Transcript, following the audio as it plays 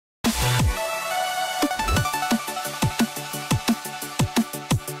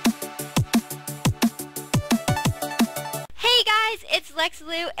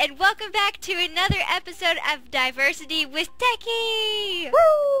Lexaloo, and welcome back to another episode of Diversity with Techy!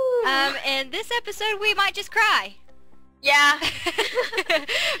 Woo! And this episode we might just cry. Yeah.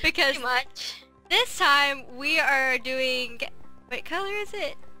 Because Pretty much. this time we are doing... What color is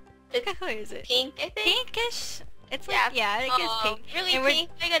it? What color is it? Pink, I think. Pinkish? It's like, yeah, I think it's pink. Really and pink?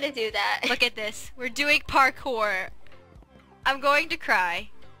 I gotta do that. Look at this. We're doing parkour. I'm going to cry.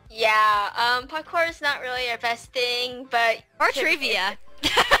 Yeah, parkour is not really our best thing, but... Or trivia.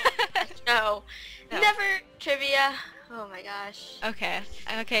 No. No. Never trivia. Oh my gosh. Okay,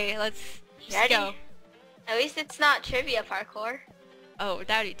 let's just Ready? go. At least it's not trivia parkour. Oh,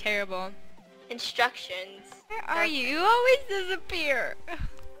 that'd be terrible. Instructions. Where are you? You always disappear.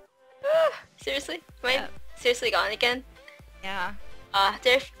 Seriously? Am I Yeah. seriously gone again? Yeah.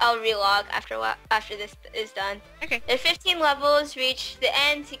 I'll relog after this is done. Okay. There are 15 levels. Reach the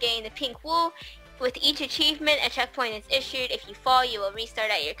end to gain the pink wool. With each achievement, a checkpoint is issued. If you fall, you will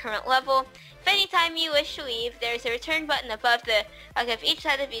restart at your current level. If any time you wish to leave, there is a return button above the back of each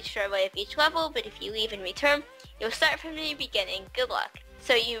side of each doorway of each level, but if you leave and return, you'll start from the beginning. Good luck.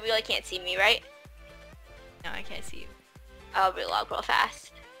 So you really can't see me, right? No, I can't see you. I'll relog real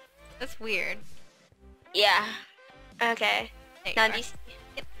fast. That's weird. Yeah. Okay. There you Now are. do you see?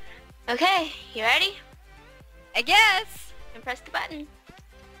 Yep. Okay, you ready? I guess. And press the button.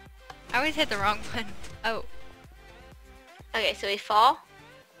 I always hit the wrong one. Oh. Okay, so we fall.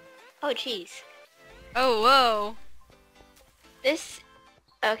 Oh, jeez. Oh, whoa. This...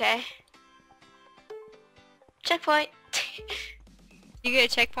 Okay. Checkpoint. You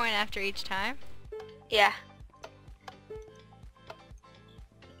get a checkpoint after each time? Yeah.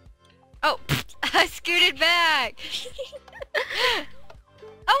 Oh, I scooted back.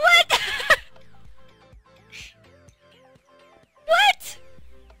 Oh, what? What?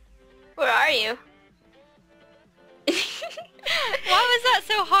 Where are you? Why was that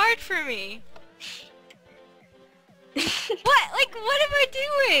so hard for me? What? Like, what am I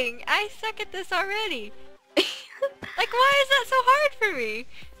doing? I suck at this already. Like, why is that so hard for me?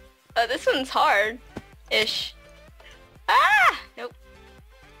 Oh, this one's hard-ish. Ah! Nope.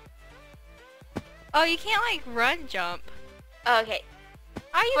 Oh, you can't, like, run jump. Oh, okay.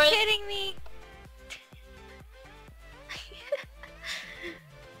 Are you For- kidding me?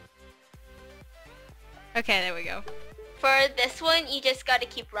 Okay, there we go. For this one, you just gotta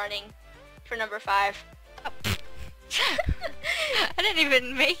keep running. For number 5. Oh. I didn't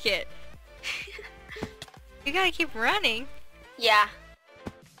even make it. You gotta keep running. Yeah.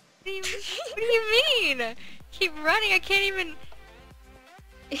 What do you mean? Keep running, I can't even...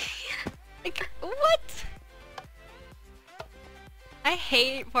 Like, what? I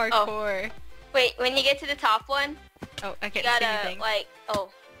hate parkour. Wait, when you get to the top one, Oh, I you can't see gotta, anything. like... Oh.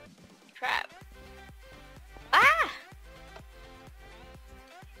 Crap. Ah!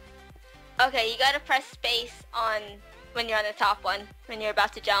 Okay, you gotta press space on... when you're on the top one. When you're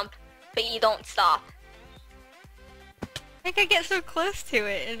about to jump. But you don't stop. Like, I get so close to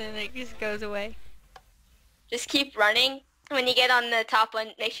it and then it just goes away. Just keep running. When you get on the top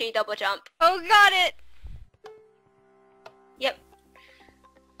one, make sure you double jump. Oh, got it! Yep.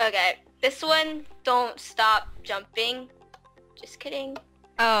 Okay. This one, don't stop jumping. Just kidding.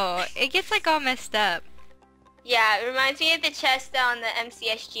 Oh, it gets like all messed up. Yeah, it reminds me of the chest on the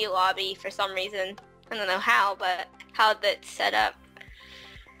MCSG lobby for some reason. I don't know how, but how that's set up.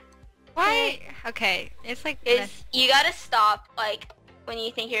 Why? Okay, it's like... Is you gotta stop, like, when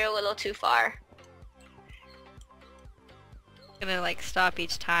you think you're a little too far. gonna like stop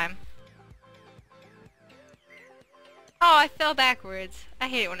each time. Oh, I fell backwards. I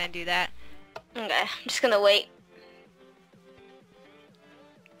hate it when I do that. Okay, I'm just gonna wait.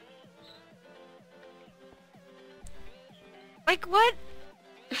 Like, what?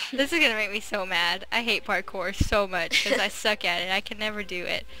 This is gonna make me so mad. I hate parkour so much because I suck at it. I can never do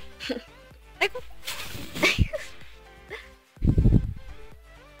it. Like,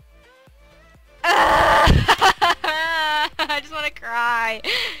 I just want to cry.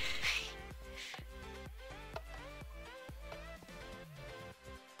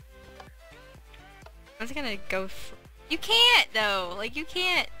 I was gonna go. You can't though. Like, you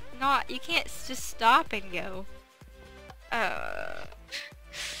can't not. You can't just stop and go.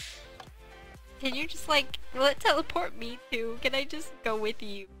 Can you just like, will it teleport me too? Can I just go with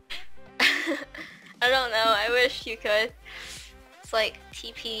you? I don't know, I wish you could. It's like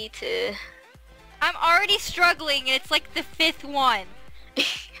TP to... I'm already struggling and it's like the 5th one.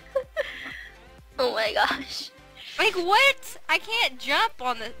 Oh my gosh. Like, what? I can't jump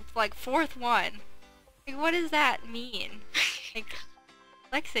on the like 4th one. Like, what does that mean? Like,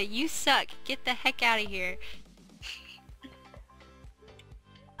 Alexa, you suck. Get the heck out of here.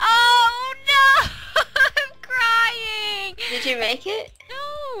 Oh no! I'm crying! Did you make it?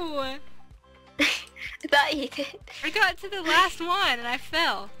 No! I thought you did. I got to the last one and I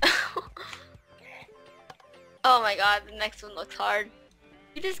fell. Oh my god, the next one looks hard.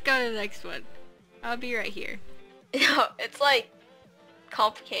 You just go to the next one. I'll be right here. No, it's like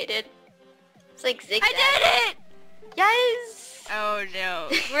complicated. It's like zigzag. I did it! Yes! Oh no.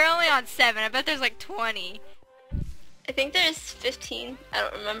 We're only on 7. I bet there's like 20. I think there's 15. I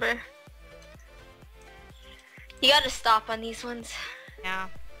don't remember. You gotta stop on these ones. Yeah.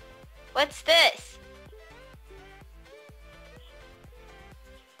 What's this?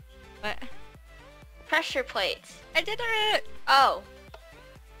 What? Pressure plates. I did it! Oh.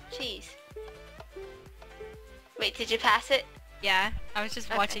 Jeez. Wait, did you pass it? Yeah, I was just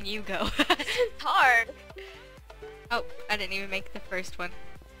Okay. watching you go. It's hard. Oh, I didn't even make the first one.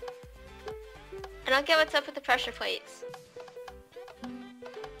 I don't get what's up with the pressure plates.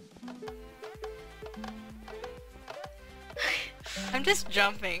 I'm just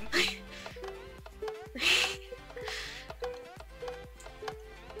jumping.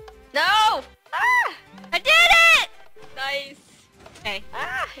 No! Ah! I did it! Nice. Okay,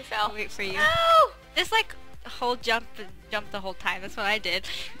 Ah, I fell. I'll wait for you. No! Just like whole jump the whole time. That's what I did.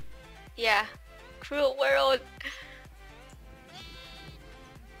 Yeah. Cruel world.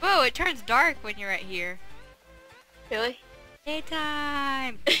 Whoa, it turns dark when you're right here. Really?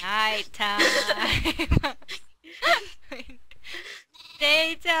 Daytime! Nighttime!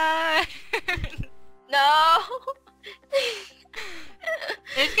 Daytime! No!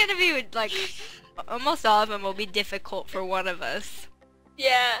 There's gonna be like, almost all of them will be difficult for one of us.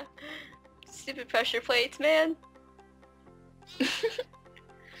 Yeah. Stupid pressure plates, man. Doot,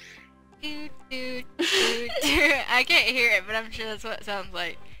 doot, doot, doot. I can't hear it, but I'm sure that's what it sounds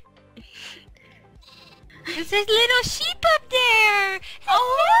like. There's a little sheep up there!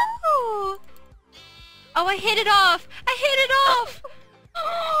 Oh! Oh, I hit it off! I hit it off!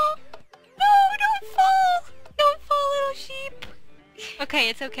 Oh, no, don't fall! Don't fall, little sheep! Okay,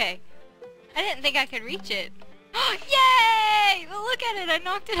 it's okay. I didn't think I could reach it. Yay! Well, look at it, I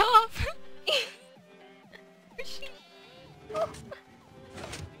knocked it off!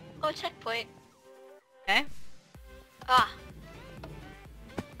 Oh, checkpoint. Okay. Ah.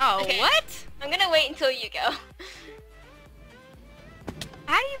 Oh, Okay. what? I'm gonna wait until you go.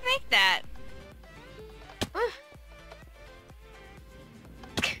 How do you make that?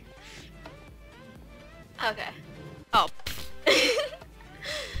 Okay. Oh,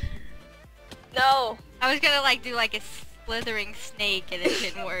 No. I was gonna like do like a slithering snake and it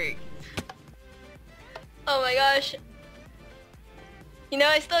didn't work. Oh my gosh. You know,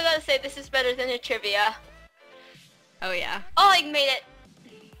 I still gotta say this is better than a trivia. Oh yeah. Oh, I made it.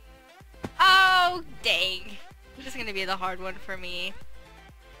 Oh, dang. This is gonna be the hard one for me.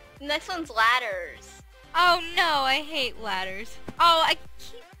 The next one's ladders. Oh no, I hate ladders. Oh, I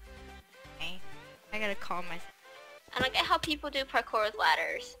keep... Okay. I gotta calm myself. I don't get how people do parkour with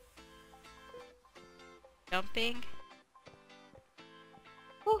ladders. Jumping.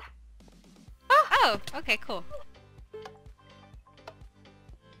 Whew. Oh, okay, cool.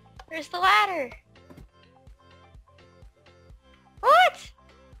 Where's the ladder? What?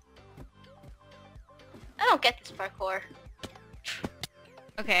 I don't get this parkour.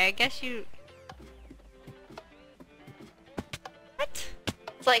 Okay, I guess you... What?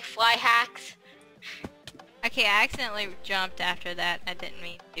 It's like fly hacks. Okay, I accidentally jumped after that. I didn't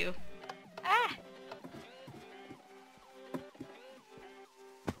mean to. Ah.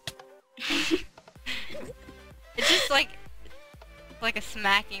 It's just like a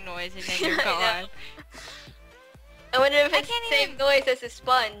smacking noise and then you're I know. gone. I wonder if I it's the can't same even- noise as a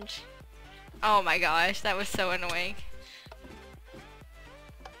sponge. Oh my gosh, that was so annoying.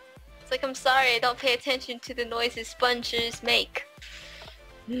 It's like, I'm sorry, I don't pay attention to the noises sponges make.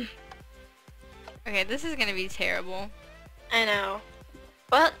 Okay, this is gonna be terrible. I know.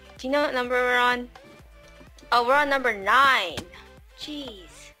 Well, do you know what number we're on? Oh, we're on number 9. Jeez.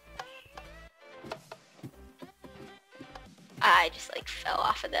 I just like fell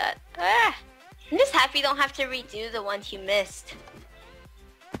off of that. Ah! I'm just happy you don't have to redo the ones you missed.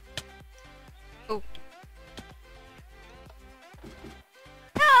 Oh.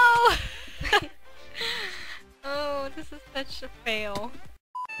 No! Oh, this is such a fail.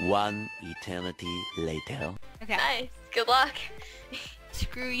 One eternity later. Okay. Nice. Good luck.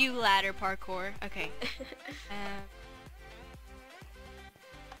 Screw you, ladder parkour. Okay.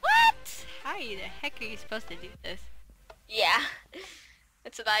 What? How the heck are you supposed to do this? Yeah.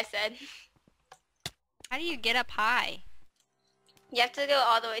 That's what I said. How do you get up high? You have to go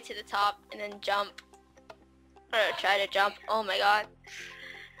all the way to the top and then jump. Or try to jump. Oh my god.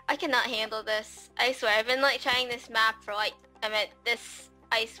 I cannot handle this. I swear, I've been like trying this map for like, this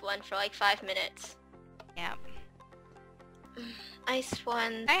ice one for like 5 minutes. Yeah. Ice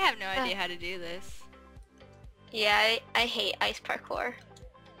one. I have no idea how to do this. Yeah, I hate ice parkour.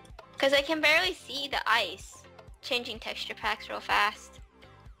 Cause I can barely see the ice. Changing texture packs real fast.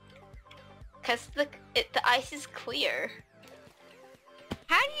 Cause the ice is clear.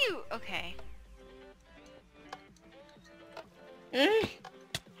 How do you... Okay. Mm.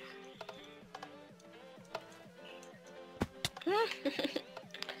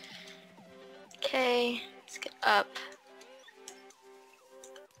 Okay, let's get up.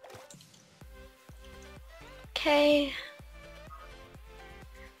 Okay.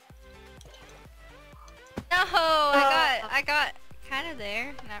 No, I got kind of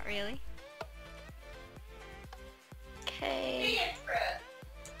there. Not really. Okay.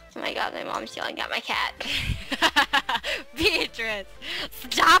 Oh my god, my mom's yelling at my cat. Beatrice,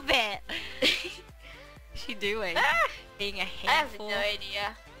 stop it! What's she doing? Being a I have handful. no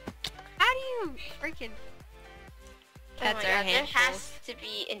idea. How do you freaking... Oh my Cats are god, there handfuls. has to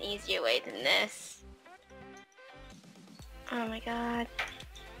be an easier way than this. Oh my god.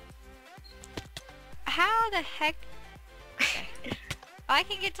 How the heck... Okay. I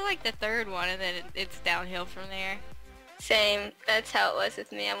can get to like the third one and then it's downhill from there. Same. That's how it was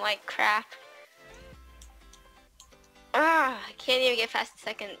with me. I'm like, crap. Ah, I can't even get past the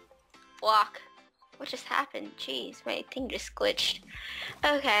second block. What just happened? Jeez, my thing just glitched.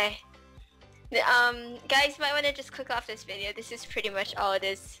 Okay. Guys, you might want to just click off this video. This is pretty much all it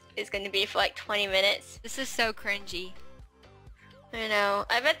is going to be for like 20 minutes. This is so cringy. I know.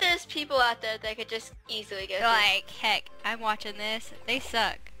 I bet there's people out there that could just easily go through. Like, heck, I'm watching this. They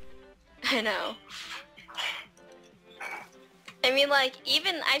suck. I know. I mean, like,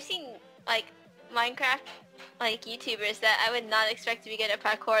 even I've seen, like, Minecraft, like, YouTubers that I would not expect to be good at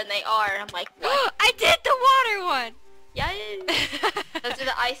parkour, and they are. I'm like, what? I did the water one! Yeah, those are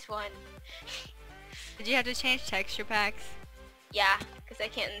the ice one. Did you have to change texture packs? Yeah, because I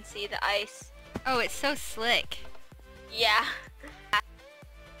can't see the ice. Oh, it's so slick. Yeah.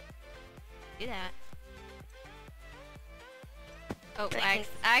 Do that. Oh, I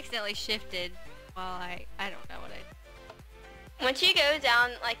accidentally shifted while I don't know what I... Once you go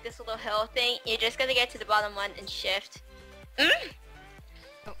down, like, this little hill thing, you're just gonna get to the bottom one and shift. Oh.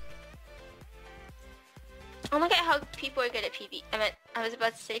 Oh, look at how people are good at PvP. I was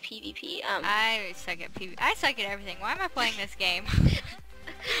about to say PvP. I suck at PvP. I suck at everything. Why am I playing this game?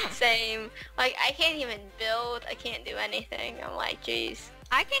 Same. Like, I can't even build. I can't do anything. I'm like, jeez.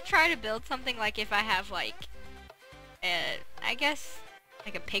 I can try to build something like if I have like, I guess,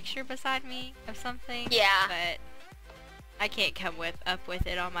 like a picture beside me of something. Yeah. But I can't come up with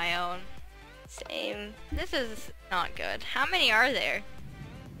it on my own. Same. This is not good. How many are there?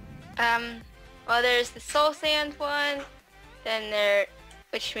 Well, there's the soul sand one, then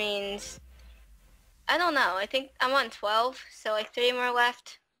which means, I don't know, I think I'm on 12, so like 3 more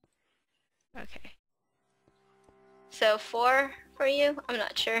left. Okay. So 4 for you? I'm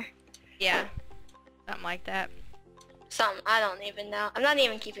not sure. Yeah. Something like that. Something, I don't even know. I'm not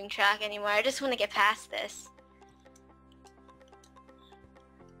even keeping track anymore. I just want to get past this.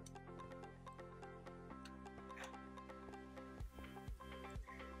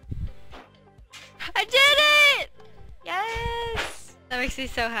 I did it! Yes! That makes me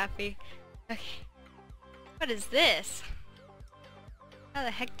so happy. Okay. What is this? How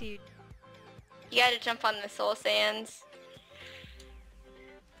the heck do you... You gotta jump on the soul sands.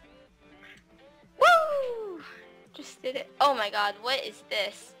 Woo! Just did it. Oh my god, what is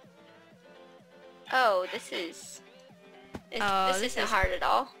this? Oh, this is... This isn't hard at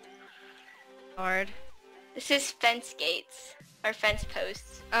all. Hard. This is fence gates. Or fence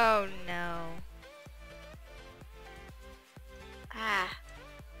posts. Oh no. Ah.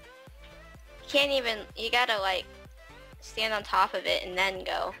 You can't even... You gotta like... stand on top of it and then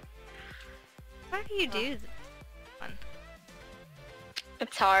go. How do you do this one?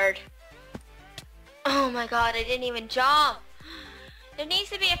 It's hard. Oh my god, I didn't even jump! There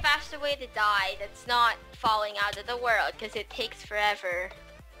needs to be a faster way to die that's not falling out of the world, because it takes forever.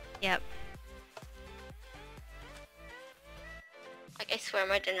 Yep. Like, I swear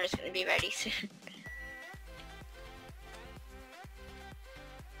my dinner's gonna be ready soon.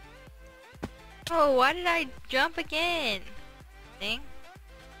 Oh, why did I jump again? Thing?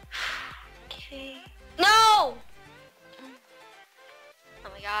 Okay. No! Oh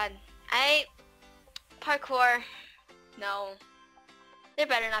my god. Parkour. No. There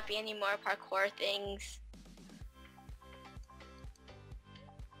better not be any more parkour things.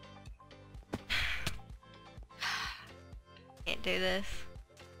 Can't do this.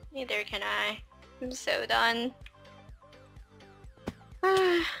 Neither can I. I'm so done.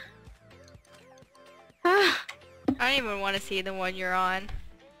 I don't even want to see the one you're on.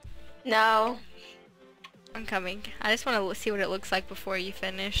 No. I'm coming. I just want to see what it looks like before you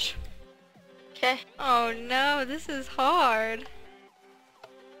finish. Okay. Oh no, this is hard.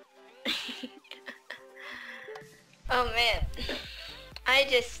 Oh man. I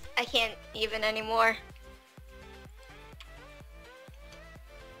can't even anymore.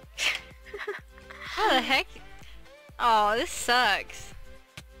 How the heck? Oh, this sucks.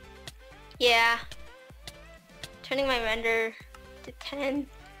 Yeah. Turning my render to 10.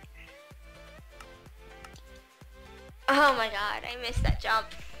 Oh my god, I missed that jump.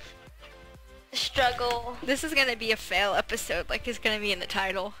 The struggle. This is gonna be a fail episode, like it's gonna be in the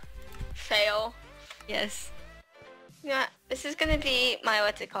title. Fail. Yes. Yeah, this is gonna be my,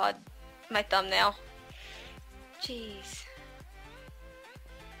 what's it called? My thumbnail. Jeez.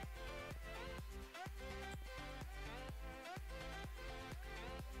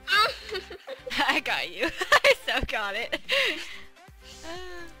 I got you. I so got it.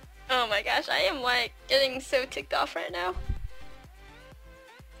 Oh my gosh, I am like getting so ticked off right now.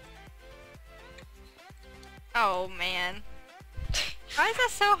 Oh man. Why is that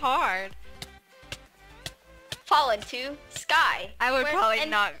so hard? Fall into sky. I would where probably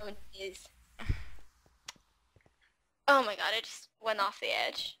end not. zone is. Oh my god, I just went off the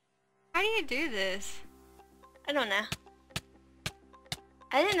edge. How do you do this? I don't know.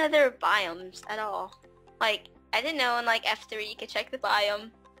 I didn't know there were biomes at all. Like, I didn't know in like F3 you could check the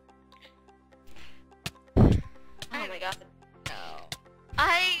biome. Oh my god. No.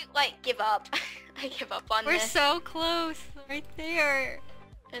 I like give up. I give up on We're this. so close. Right there.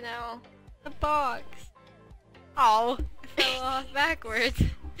 I know. The box. Oh, I fell off backwards.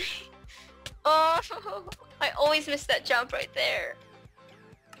 Oh, I always miss that jump right there.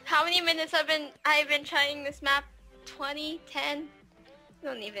 How many minutes I've been trying this map? 20? 10? I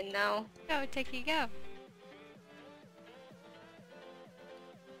don't even know. Go, Techy, go.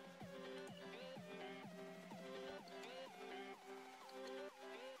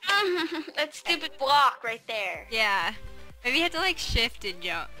 That stupid block right there. Yeah. Maybe you have to like shift and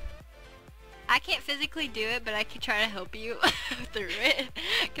jump. I can't physically do it, but I can try to help you through it.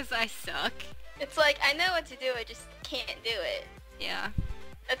 Because I suck. It's like, I know what to do, I just can't do it. Yeah.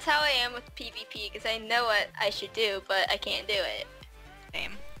 That's how I am with PvP, because I know what I should do, but I can't do it.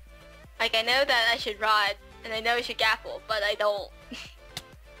 Same. Like, I know that I should rod, and I know I should gapple, but I don't.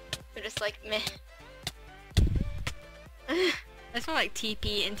 I'm just like, meh. I just want like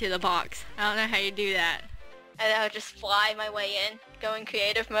TP into the box. I don't know how you do that. And I'll just fly my way in, go in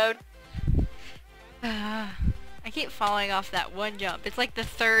creative mode. I keep falling off that one jump. It's like the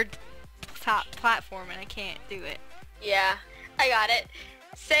third top platform and I can't do it. Yeah, I got it.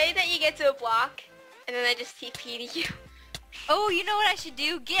 Say that you get to a block, and then I just TP to you. Oh, you know what I should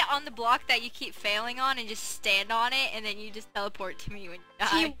do? Get on the block that you keep failing on and just stand on it, and then you just teleport to me when you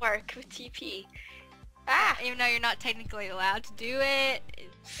die. Teamwork with TP. Ah! Even though you're not technically allowed to do it,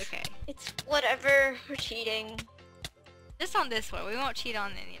 it's okay. It's whatever, we're cheating. Just on this one. We won't cheat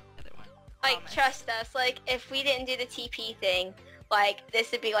on any of the other one. Like, Promise. trust us, like, if we didn't do the TP thing, like,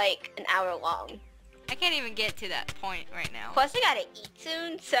 this would be like an hour long. I can't even get to that point right now. Plus, I gotta eat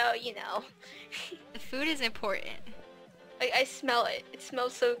soon, so, you know. The food is important. Like, I smell it. It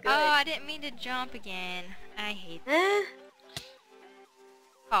smells so good. Oh, I didn't mean to jump again. I hate that. Eh?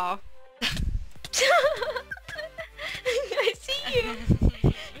 Oh. I see you.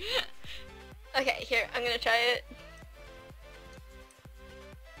 Okay, here, I'm gonna try it.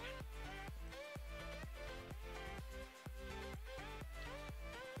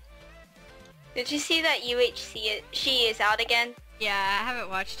 Did you see that UHC, she is out again? Yeah, I haven't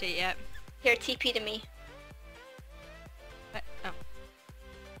watched it yet. Here, TP to me. What? Oh.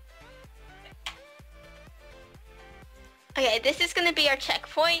 Okay, this is gonna be our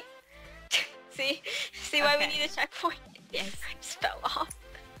checkpoint. See? See why we Okay. need a checkpoint? Yes. I just fell off.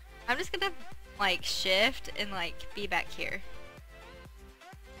 I'm just gonna like shift and like be back here.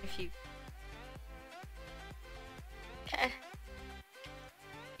 If you Okay.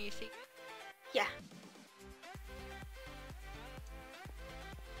 see. Yeah.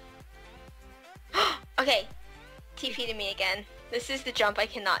 Okay. TP to me again. This is the jump I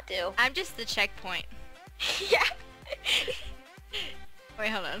cannot do. I'm just the checkpoint. Yeah. Wait,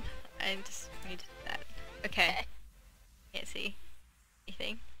 hold on. I just need to do that. Okay. Can't see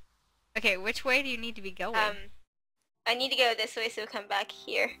anything. Okay, which way do you need to be going? I need to go this way, so come back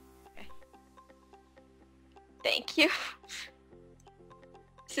here. Okay. Thank you.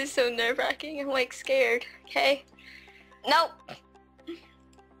 This is so nerve-wracking. I'm like scared. Okay. Nope.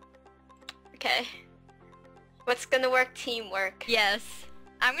 Okay. What's gonna work? Teamwork. Yes.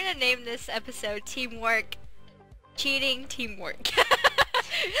 I'm gonna name this episode Teamwork. Cheating Teamwork.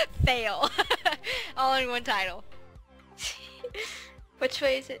 Fail. All in one title. Which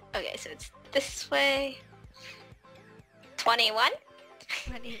way is it? Okay, so it's this way. 21?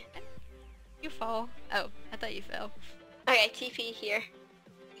 20. You fall. Oh, I thought you fell. Okay, TP here.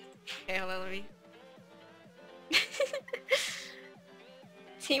 Okay, hold on, let me...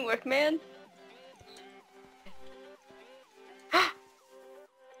 Teamwork, man.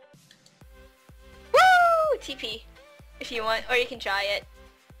 Woo! TP. If you want, or you can try it.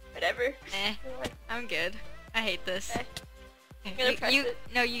 Whatever. I'm good. I hate this. Okay. I'm gonna press it.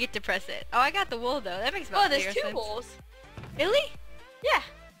 No, you get to press it. Oh, I got the wool though. That makes Oh, about there's 2 sense. wools. Really? Yeah.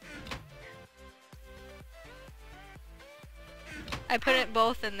 I put it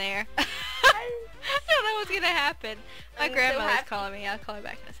both in there. I don't know what's gonna happen. My I'm so grandmother's happy. calling me. I'll call her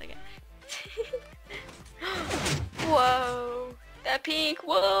back in a second. Whoa. That pink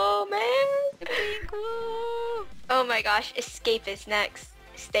wool, man. The pink wool. Oh my gosh, escape is next.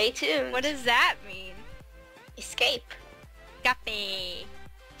 Stay tuned. What does that mean? Escape. Guppy.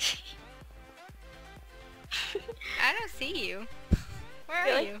 I don't see you. Where are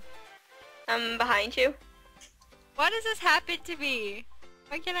Really? you? I'm behind you. Why does this happen to me?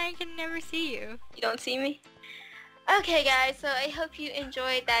 Why can I can never see you? You don't see me? Okay guys, so I hope you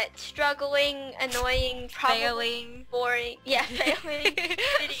enjoyed that struggling, annoying, probably Failing. boring, yeah, failing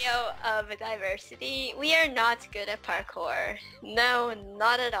video of diversity. We are not good at parkour. No,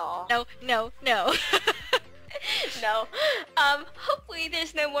 not at all. No, no, no. No. Hopefully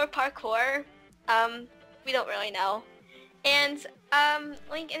there's no more parkour. We don't really know. And,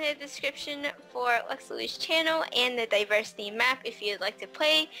 link in the description for Luxury's channel and the diversity map if you'd like to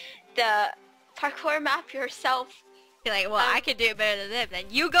play the parkour map yourself. You're like, well, I could do it better than them. Then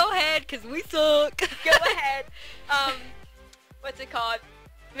you go ahead, cause we suck. Go ahead. What's it called?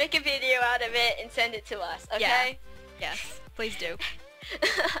 Make a video out of it and send it to us, okay? Yeah. Yes, please do.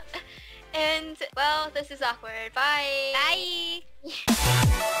 And, well, this is awkward. Bye. Bye.